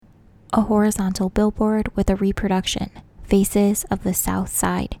A horizontal billboard with a reproduction, Faces of the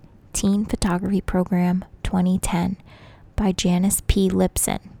Southside, Teen Photography Program 2010 by Janice P.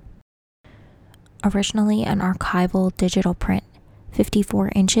 Lipzin. Originally an archival digital print,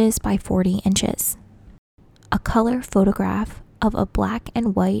 54 inches by 40 inches. A color photograph of a black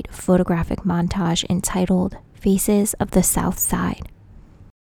and white photographic montage entitled Faces of the Southside,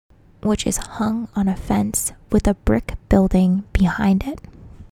 which is hung on a fence with a brick building behind it.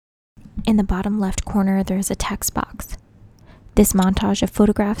 In the bottom left corner, there is a text box. This montage of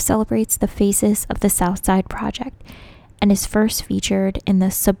photographs celebrates the Faces of the Southside project and is first featured in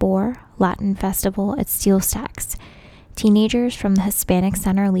the Sabor Latin Festival at Steel Stacks. Teenagers from the Hispanic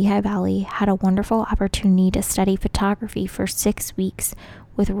Center Lehigh Valley had a wonderful opportunity to study photography for 6 weeks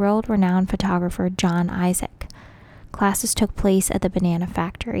with world-renowned photographer John Isaac. Classes took place at the Banana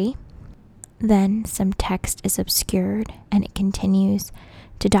Factory. Then some text is obscured and it continues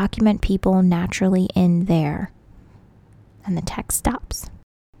to document people naturally in there. And the text stops.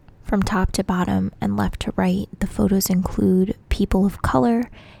 From top to bottom and left to right, the photos include people of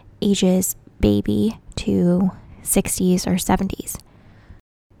color, ages baby to 60s or 70s.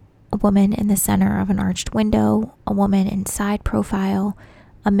 A woman in the center of an arched window, a woman in side profile,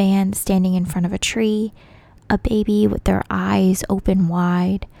 a man standing in front of a tree, a baby with their eyes open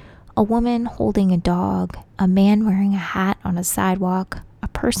wide, a woman holding a dog, a man wearing a hat on a sidewalk, a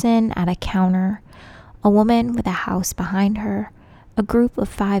person at a counter, a woman with a house behind her, a group of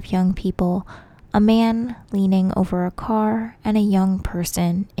 5 young people, a man leaning over a car, and a young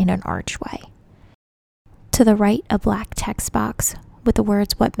person in an archway. To the right, a black text box with the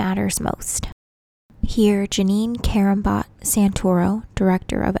words, "What matters most." Here, Janine Karambot Santoro,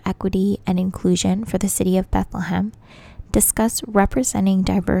 Director of Equity and Inclusion for the City of Bethlehem, discuss representing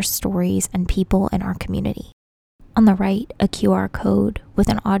diverse stories and people in our community. On the right, a QR code with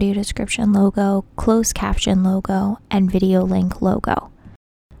an audio description logo, closed caption logo, and video link logo.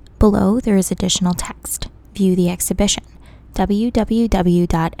 Below, there is additional text. View the exhibition, www.luhe.org.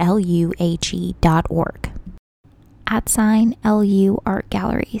 @LU Art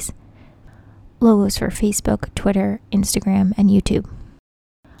Galleries. Logos for Facebook, Twitter, Instagram, and YouTube.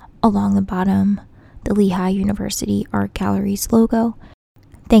 Along the bottom, the Lehigh University Art Galleries logo.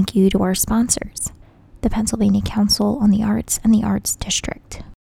 Thank you to our sponsors, the Pennsylvania Council on the Arts and the Arts District.